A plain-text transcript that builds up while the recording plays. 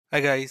Hi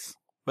guys,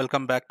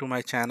 welcome back to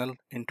my channel.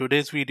 In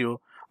today's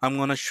video, I'm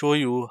going to show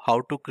you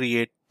how to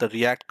create the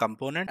React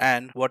component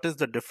and what is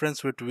the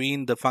difference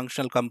between the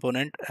functional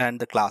component and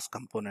the class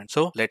component.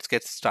 So let's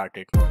get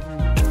started.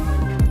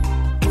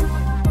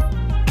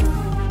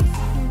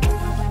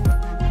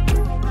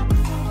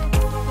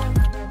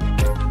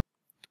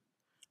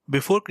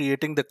 Before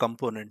creating the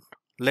component,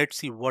 let's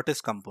see what is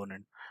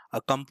component.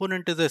 A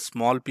component is a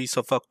small piece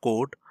of a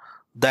code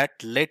that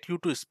let you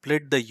to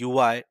split the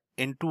UI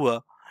into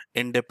a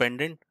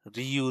independent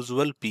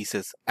reusable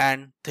pieces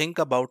and think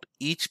about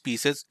each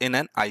pieces in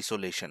an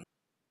isolation.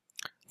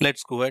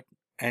 Let's go ahead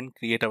and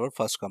create our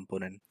first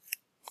component.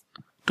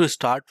 To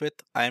start with,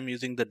 I am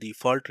using the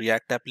default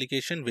React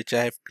application which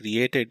I have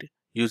created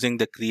using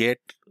the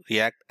create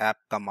React app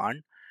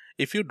command.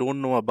 If you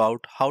don't know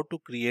about how to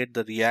create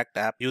the React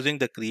app using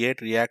the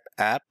create React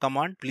app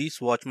command, please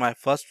watch my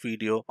first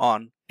video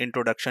on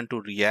introduction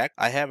to React.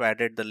 I have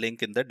added the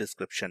link in the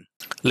description.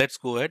 Let's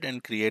go ahead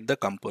and create the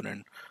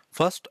component.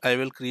 First, I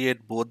will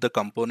create both the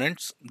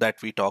components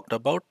that we talked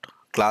about,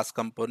 class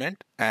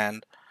component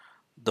and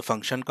the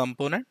function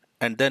component,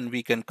 and then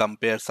we can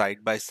compare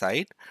side by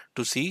side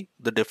to see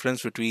the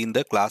difference between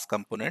the class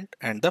component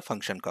and the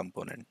function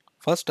component.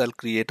 First, I'll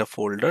create a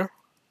folder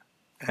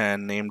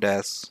and named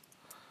as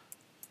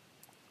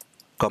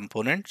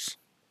components,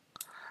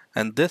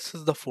 and this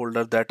is the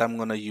folder that I'm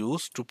going to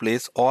use to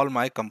place all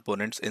my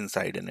components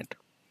inside in it.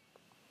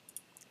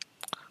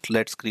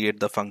 Let's create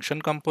the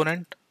function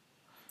component.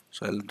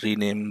 So I'll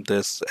rename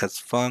this as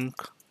func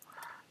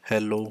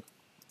hello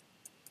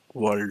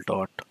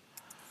world.js,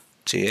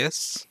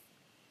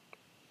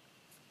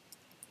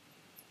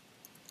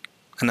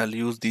 and I'll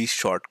use these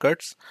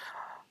shortcuts.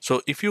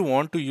 So if you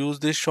want to use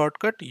this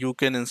shortcut, you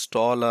can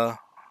install a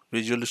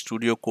Visual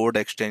Studio Code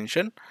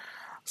extension,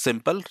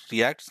 simple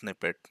React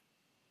snippet.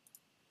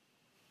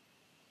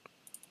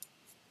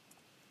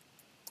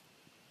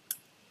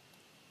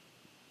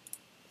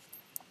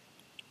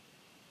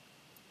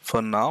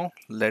 For now,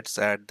 let's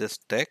add this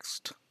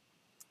text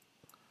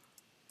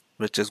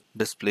which is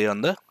display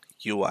on the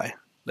UI.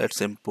 Let's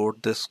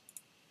import this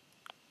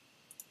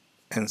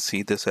and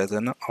see this as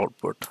an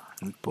output.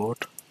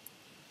 Import.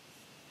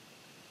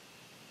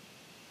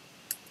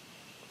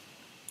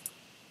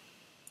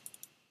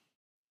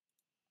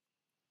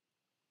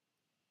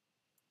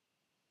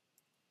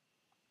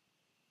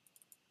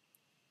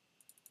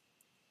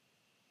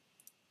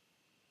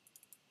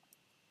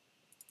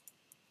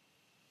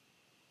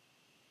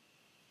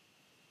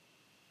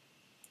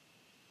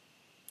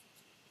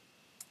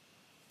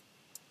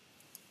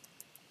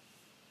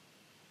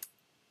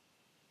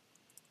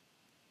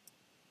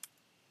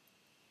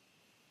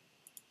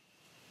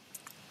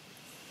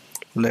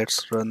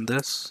 Let's run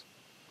this.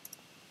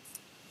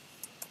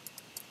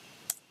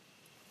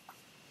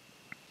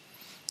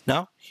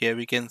 Now here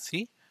we can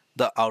see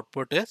the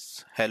output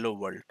is hello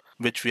world,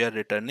 which we are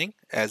returning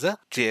as a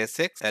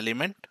JSX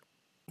element.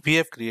 We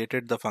have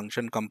created the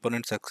function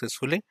component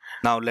successfully.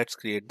 Now let's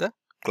create the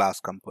class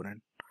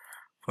component.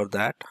 For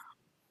that,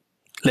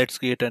 let's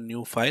create a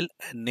new file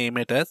and name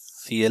it as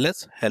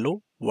cls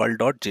hello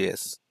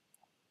world.js.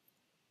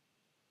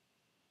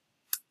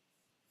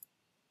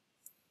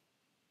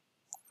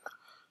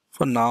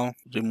 For now,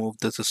 remove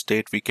this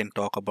state. We can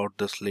talk about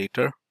this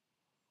later.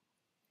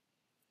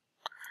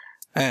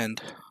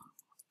 And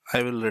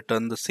I will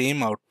return the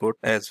same output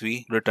as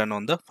we return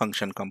on the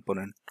function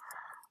component.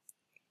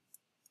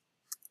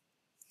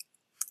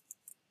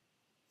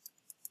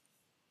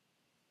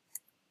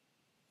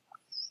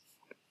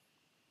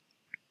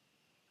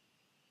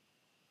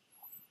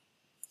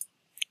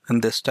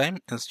 And this time,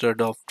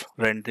 instead of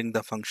rendering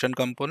the function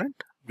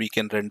component, we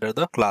can render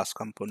the class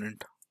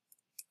component.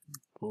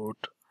 Put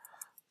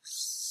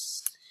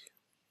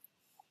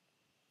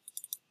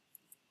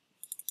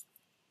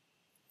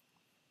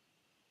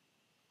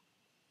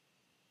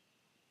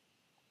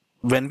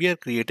when we are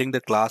creating the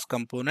class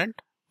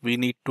component, we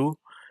need to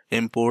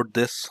import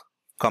this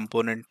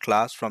component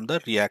class from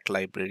the React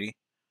library.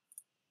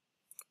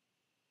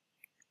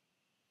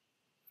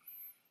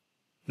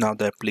 Now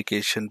the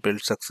application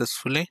built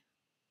successfully.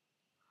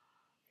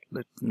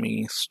 Let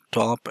me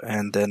stop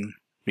and then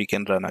we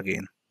can run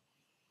again.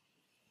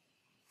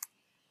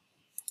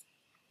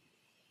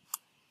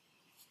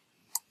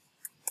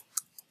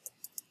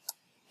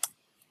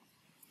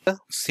 The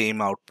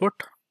same output.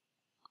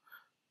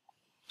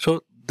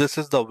 So this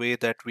is the way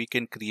that we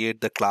can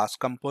create the class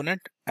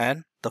component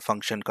and the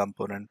function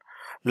component.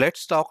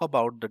 Let's talk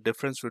about the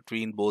difference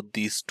between both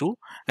these two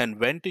and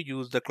when to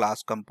use the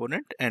class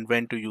component and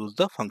when to use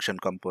the function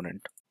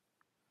component.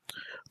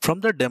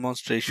 From the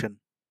demonstration,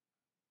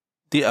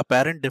 the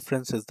apparent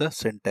difference is the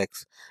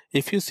syntax.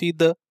 If you see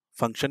the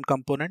function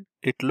component,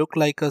 it looks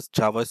like a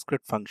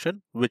JavaScript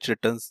function which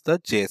returns the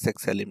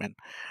JSX element.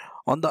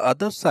 On the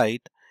other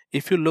side,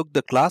 if you look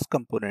the class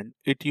component,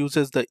 it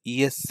uses the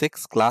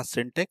ES6 class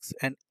syntax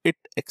and it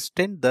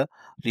extends the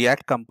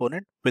React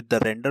component with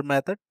the render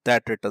method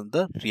that returns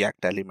the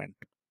React element.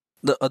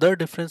 The other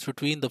difference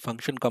between the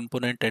function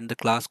component and the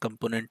class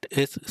component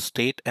is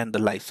state and the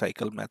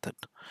lifecycle method.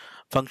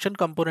 Function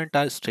components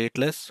are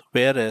stateless,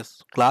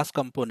 whereas class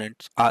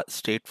components are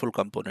stateful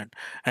component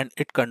and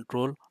it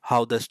control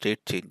how the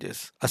state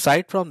changes.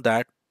 Aside from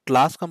that,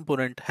 class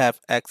component have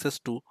access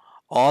to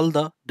all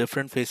the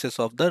different phases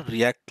of the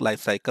React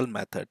lifecycle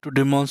method. To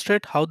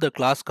demonstrate how the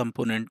class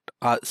component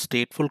are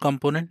stateful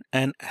component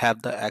and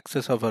have the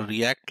access of a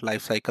React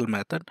lifecycle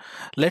method,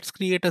 let's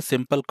create a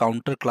simple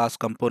counter class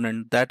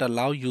component that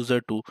allow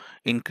user to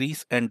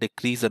increase and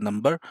decrease a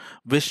number,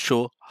 which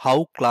show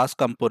how class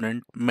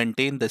component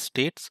maintain the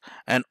states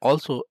and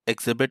also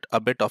exhibit a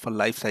bit of a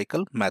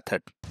lifecycle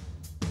method.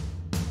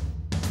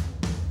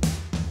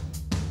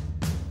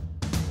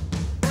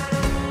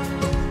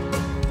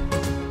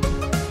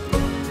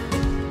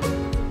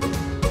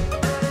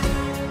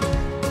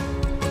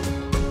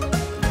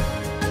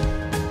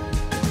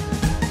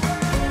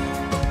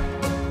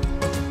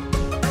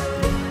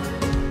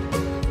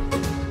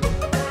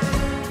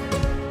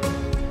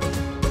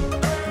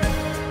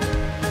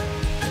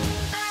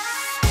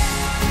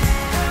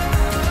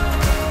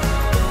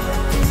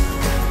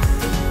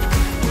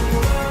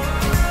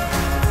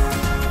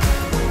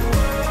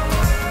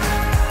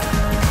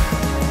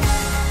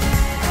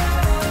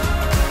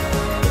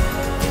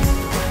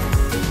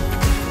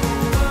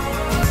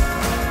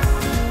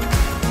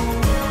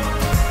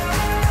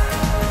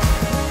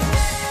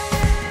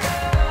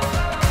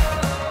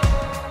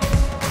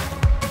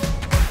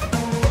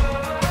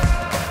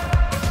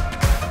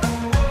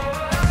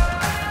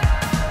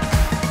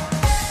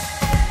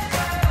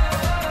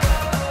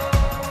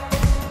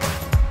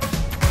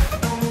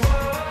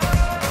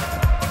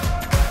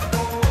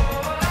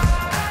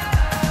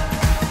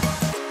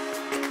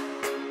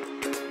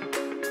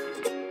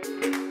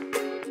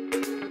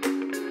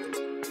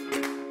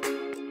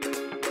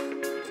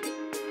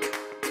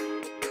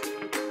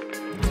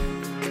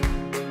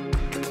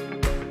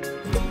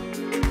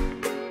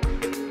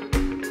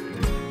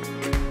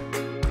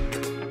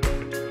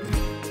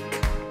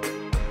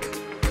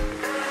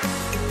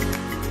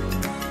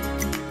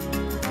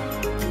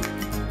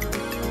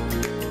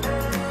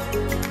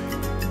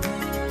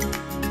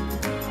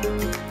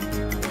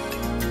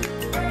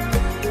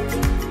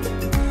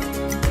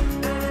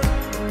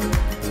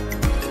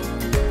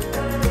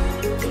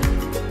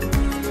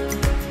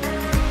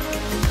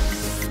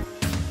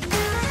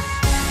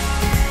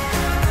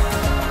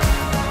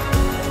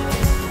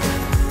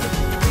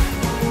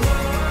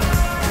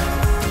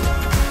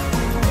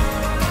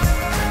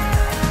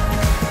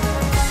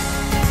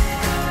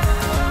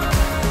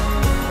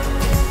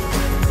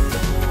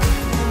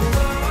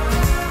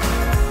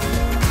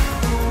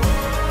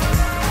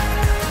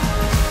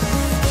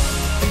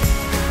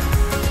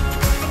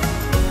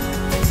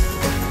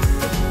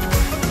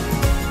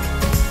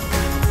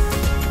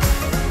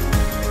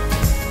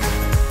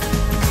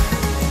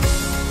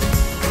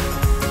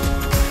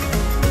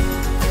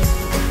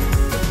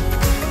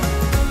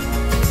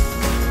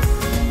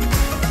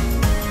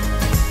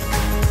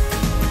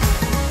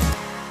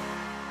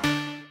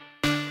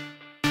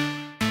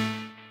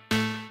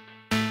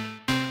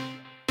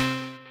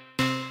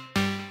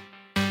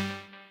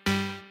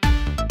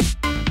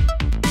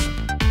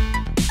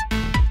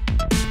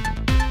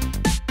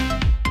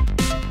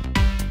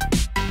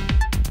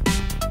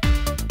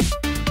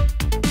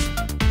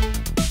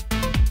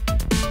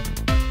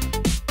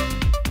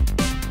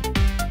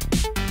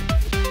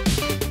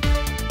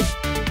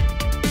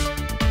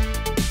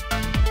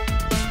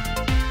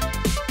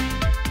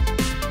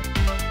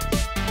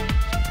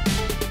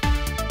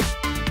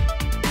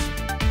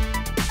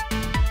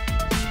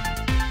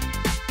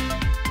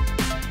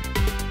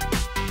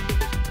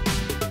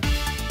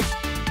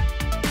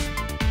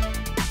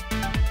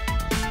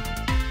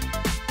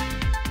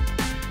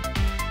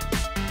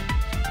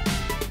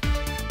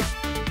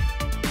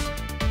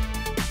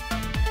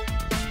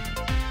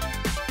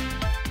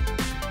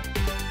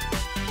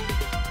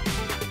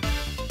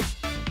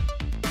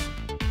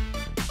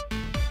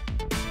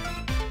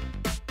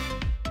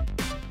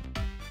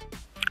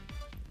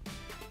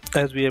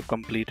 As we have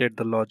completed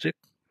the logic,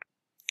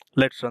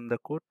 let's run the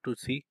code to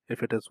see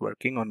if it is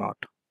working or not.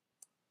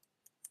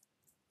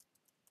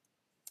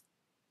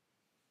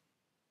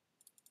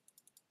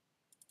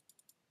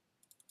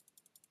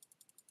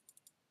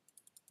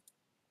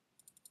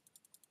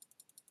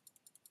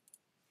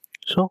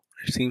 So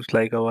it seems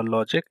like our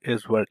logic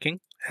is working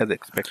as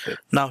expected.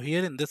 Now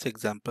here in this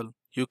example,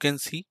 you can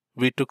see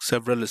we took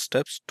several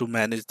steps to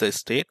manage the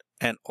state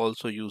and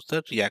also use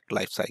the React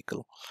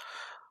lifecycle.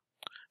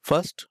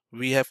 First,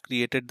 we have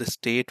created the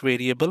state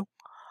variable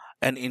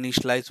and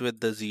initialized with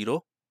the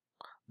 0.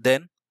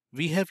 Then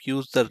we have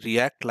used the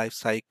React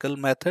lifecycle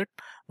method,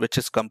 which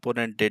is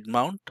component did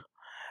mount,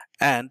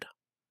 and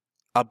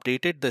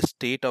updated the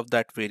state of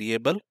that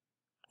variable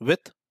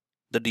with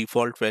the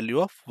default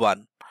value of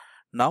 1.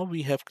 Now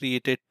we have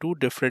created two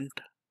different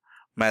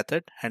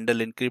method,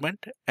 handle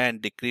increment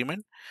and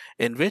decrement,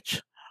 in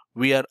which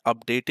we are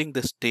updating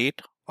the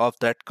state of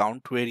that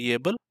count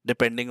variable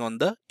depending on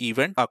the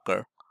event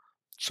occur.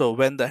 So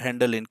when the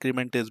handle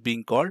increment is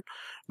being called,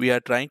 we are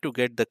trying to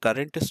get the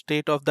current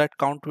state of that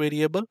count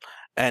variable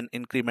and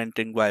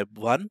incrementing by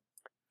 1.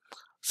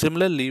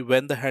 Similarly,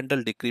 when the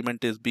handle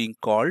decrement is being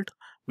called,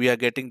 we are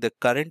getting the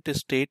current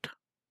state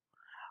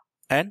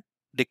and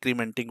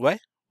decrementing by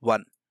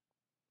 1.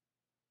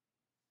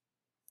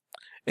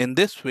 In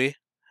this way,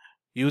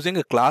 using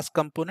a class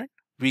component,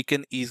 we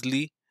can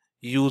easily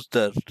use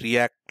the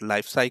React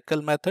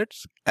lifecycle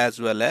methods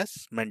as well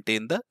as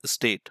maintain the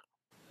state.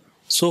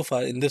 So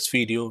far in this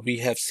video, we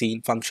have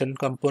seen function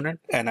component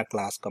and a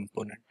class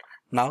component.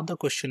 Now the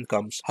question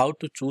comes how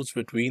to choose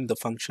between the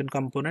function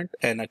component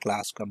and a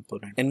class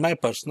component. In my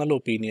personal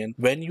opinion,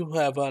 when you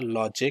have a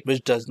logic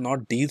which does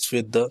not deals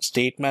with the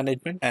state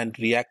management and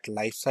React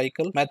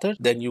lifecycle method,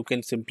 then you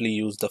can simply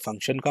use the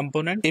function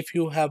component. If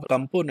you have a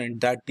component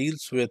that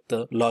deals with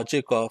the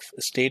logic of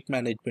state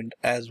management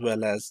as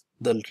well as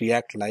the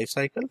React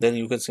lifecycle, then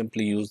you can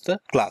simply use the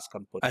class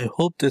component. I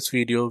hope this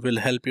video will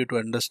help you to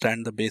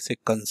understand the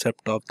basic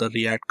concept of the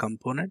React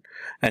component,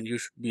 and you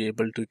should be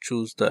able to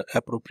choose the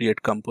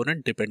appropriate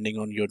component depending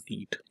on your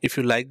need. If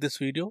you like this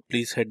video,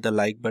 please hit the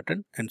like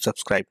button and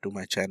subscribe to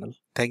my channel.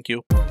 Thank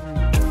you.